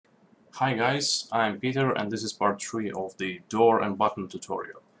Hi guys, I'm Peter and this is part 3 of the door and button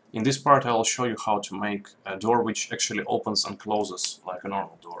tutorial. In this part I'll show you how to make a door which actually opens and closes like a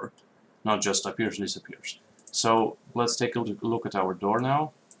normal door, not just appears, disappears. So let's take a look at our door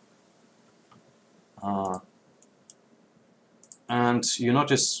now. And you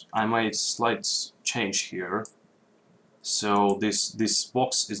notice I made slight change here. So this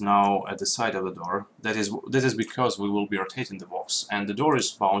box is now at the side of the door. That is because we will be rotating the box, and the door is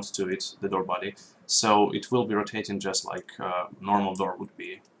bound to it, the door body, so it will be rotating just like a normal door would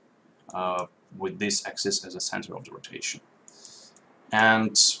be, with this axis as the center of the rotation.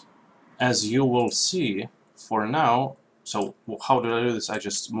 And as you will see, for now, so how did I do this? I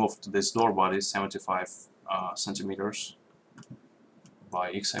just moved this door body 75 centimeters by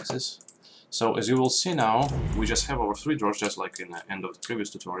x-axis. So as you will see now, we just have our 3 doors just like in the end of the previous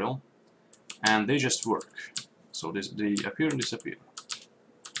tutorial, and they just work. So they appear and disappear,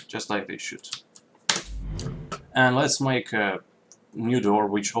 just like they should. And let's make a new door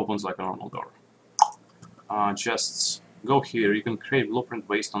which opens like a normal door. Just go here, you can create a blueprint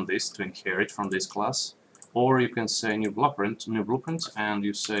based on this to inherit from this class, or you can say new blueprint, and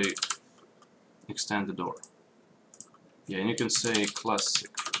you say extend the door. Yeah, and you can say classic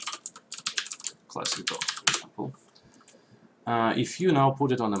door, for example. If you now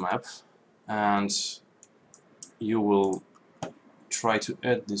put it on the map and you will try to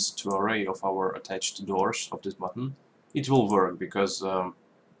add this to array of our attached doors of this button, it will work because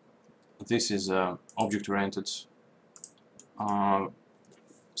this is an object-oriented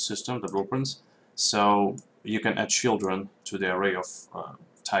system, the blueprints, so you can add children to the array of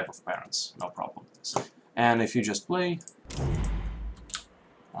type of parents, no problem. And if you just play,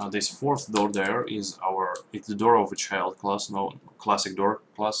 this 4th door there is it's the door of a child class, no classic door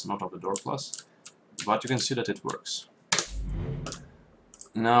class, not of the door class, but you can see that it works.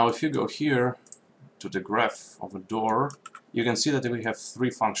 Now if you go here to the graph of a door, you can see that we have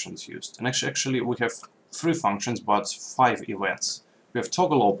 3 functions used, and actually we have 3 functions but 5 events. We have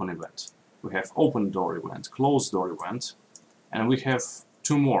toggle open event, we have open door event, close door event, and we have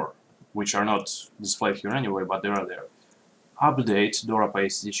 2 more which are not displayed here anyway, but they are there. Update door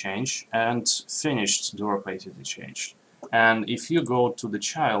opacity change and finished door opacity change. And if you go to the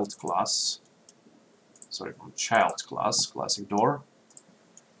child class, classic door,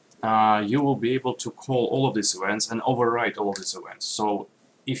 you will be able to call all of these events and override all of these events. So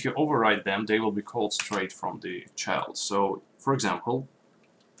if you override them, they will be called straight from the child. So for example,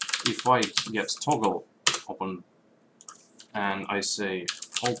 if I get toggle open and I say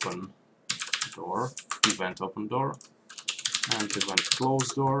open door, event open door, and event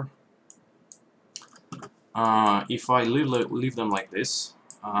close door, if I leave them like this,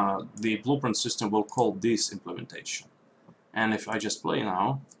 the blueprint system will call this implementation. And if I just play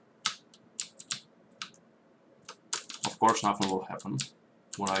now, of course nothing will happen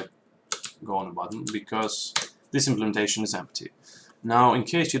when I go on a button, because this implementation is empty. Now, in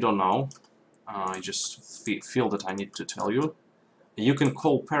case you don't know, I just feel that I need to tell you, you can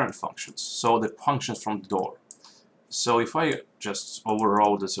call parent functions, so the functions from the door. So if I just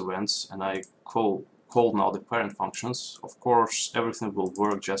overrode these events and I call now the parent functions, of course everything will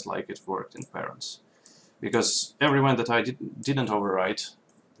work just like it worked in parents. Because every event that I didn't overwrite,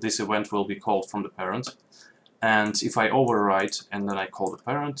 this event will be called from the parent. And if I overwrite and then I call the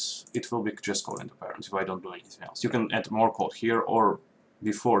parent, it will be just calling the parent if I don't do anything else. You can add more code here or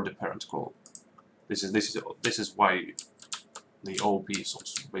before the parent call. This is why the OOP is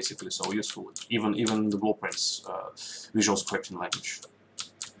also basically so useful, even the blueprints, visual scripting language.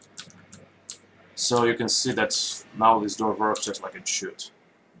 So you can see that now this door works just like it should.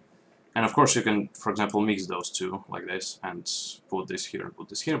 And of course you can, for example, mix those two like this and put this here and put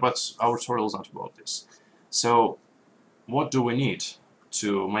this here, but our tutorial is not about this. So what do we need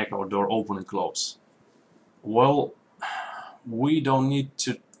to make our door open and close? Well, we don't need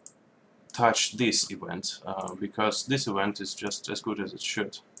to touch this event, because this event is just as good as it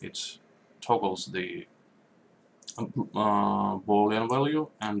should. It toggles the Boolean value,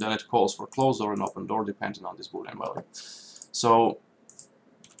 and then it calls for closed door and open door depending on this Boolean value. So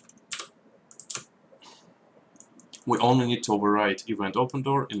we only need to override event open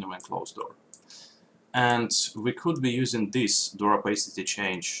door and event closed door. And we could be using this door opacity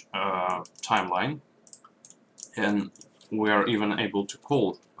change timeline, and we are even able to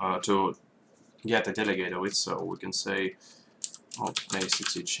call to get a delegate of it, so we can say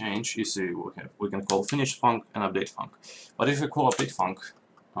opacity change. You see, we can call finish func and update func. But if we call update func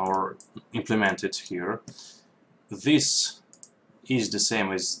or implement it here, this is the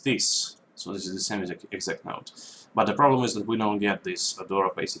same as this. So this is the same as exact node. But the problem is that we don't get this door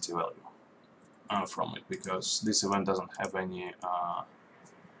opacity value from it, because this event doesn't have any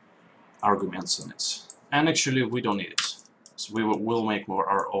arguments in it. And actually we don't need it. So we'll make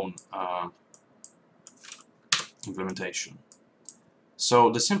our own implementation. So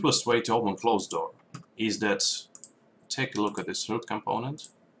the simplest way to open closed door is that take a look at this root component,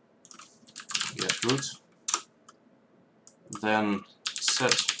 get root, then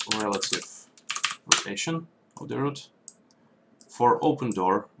set relative rotation of the root. For open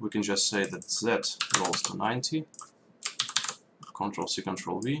door, we can just say that Z goes to 90, Ctrl-C,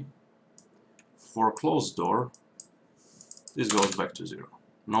 Ctrl-V. For closed door, this goes back to 0,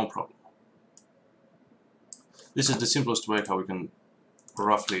 no problem. This is the simplest way how we can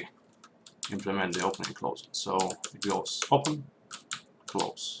roughly implement the open and closing. So it goes open,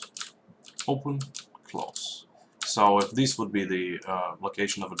 close, open, close. So if this would be the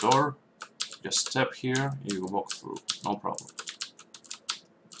location of a door, just step here, you walk through, no problem.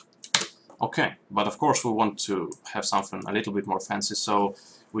 Okay, but of course we want to have something a little bit more fancy, so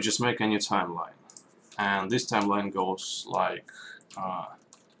we just make a new timeline. And this timeline goes like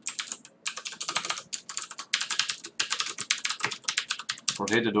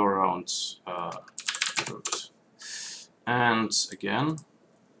rotate the door around root. And again,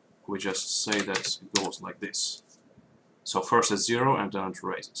 we just say that it goes like this. So first it's 0 and then it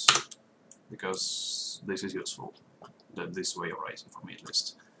raises, because this is useful, this way of writing for me at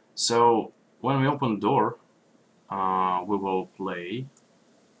least. So when we open the door, we will play,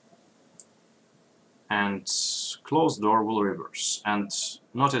 and closed door will reverse. And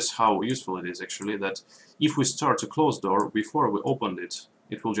notice how useful it is actually, that if we start a closed door before we opened it,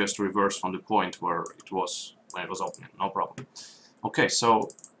 it will just reverse from the point where it was when it was opening, no problem. Okay, so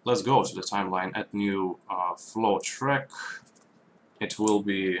let's go to the timeline, add new flow track. It will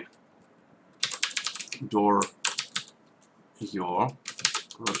be door your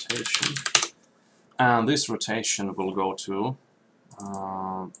rotation, and this rotation will go to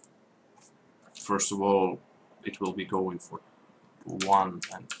first of all, it will be going for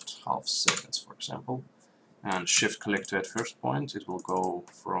 1.5 seconds, for example, and shift click to at first point. It will go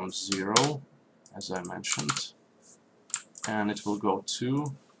from 0, as I mentioned, and it will go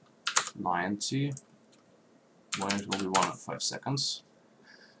to 90 when it will be 1.5 seconds.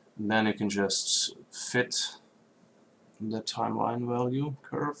 Then you can just fit the timeline value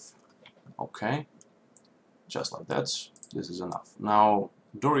curve. Okay, just like that. This is enough. Now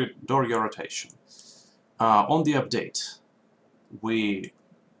door your rotation. On the update, we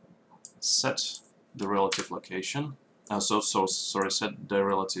set the relative location. Set the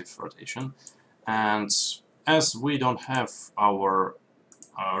relative rotation, and as we don't have our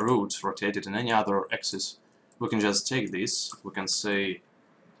root rotated in any other axis, we can just take this. We can say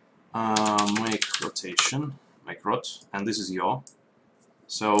make rotation, make rot, and this is yaw.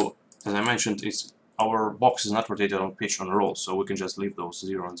 So as I mentioned, our box is not rotated on pitch on roll, so we can just leave those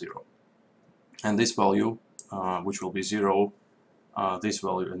 0 and 0. And this value, which will be 0, this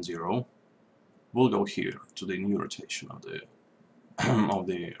value and 0, will go here to the new rotation of the of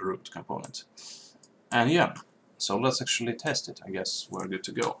the root component. And yeah, so let's actually test it. I guess we're good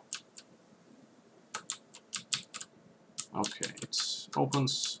to go. Okay, it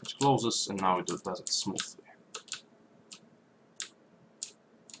opens, it closes, and now it does it smoothly.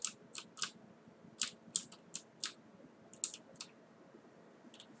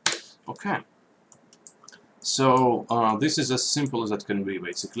 Okay, so this is as simple as it can be,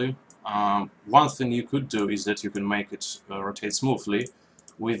 basically. One thing you could do is that you can make it rotate smoothly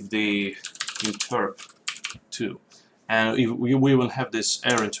with the interp 2, and we will have this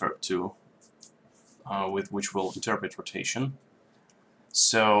air interp 2 with which will interpret rotation.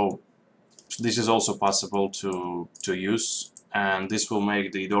 So this is also possible to use, and this will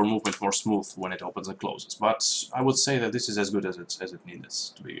make the door movement more smooth when it opens and closes. But I would say that this is as good as it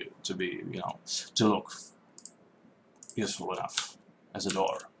needs to be, you know, to look useful enough as a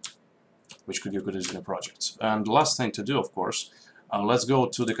door, which you could use in a project. And the last thing to do, of course, let's go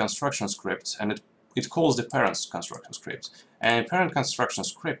to the construction script, and it calls the parent construction script. And parent construction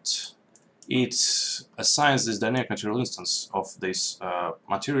script, it assigns this dynamic material instance of this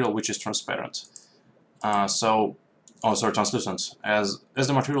material, which is transparent. Translucent. As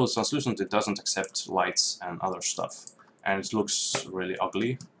the material is translucent, it doesn't accept lights and other stuff, and it looks really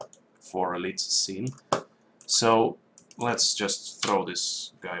ugly for a lit scene. So let's just throw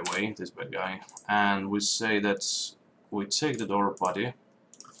this guy away, this bad guy, and we say that we take the door body,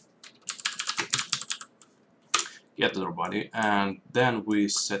 get the door body, and then we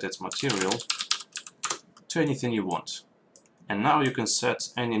set its material to anything you want. And now you can set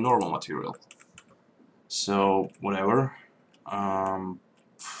any normal material. So whatever,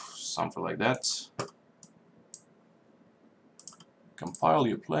 something like that. Compile,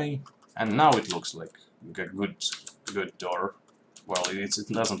 you play, and now it looks like a good door. Well, it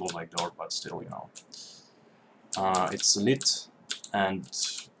doesn't look like door, but still, you know. It's lit, and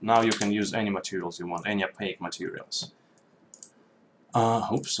now you can use any materials you want, any opaque materials.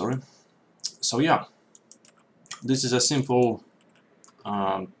 Oops, sorry. So yeah, this is as simple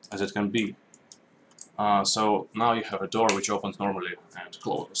as it can be. So now you have a door which opens normally and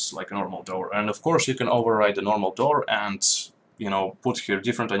closes like a normal door, and of course you can override the normal door and, you know, put here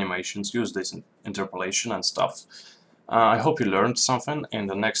different animations, use this interpolation and stuff. I hope you learned something. In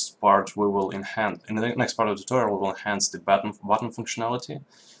the next part we will enhance, in the next part of the tutorial we will enhance the button functionality.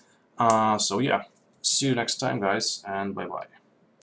 So yeah, see you next time guys, and bye bye.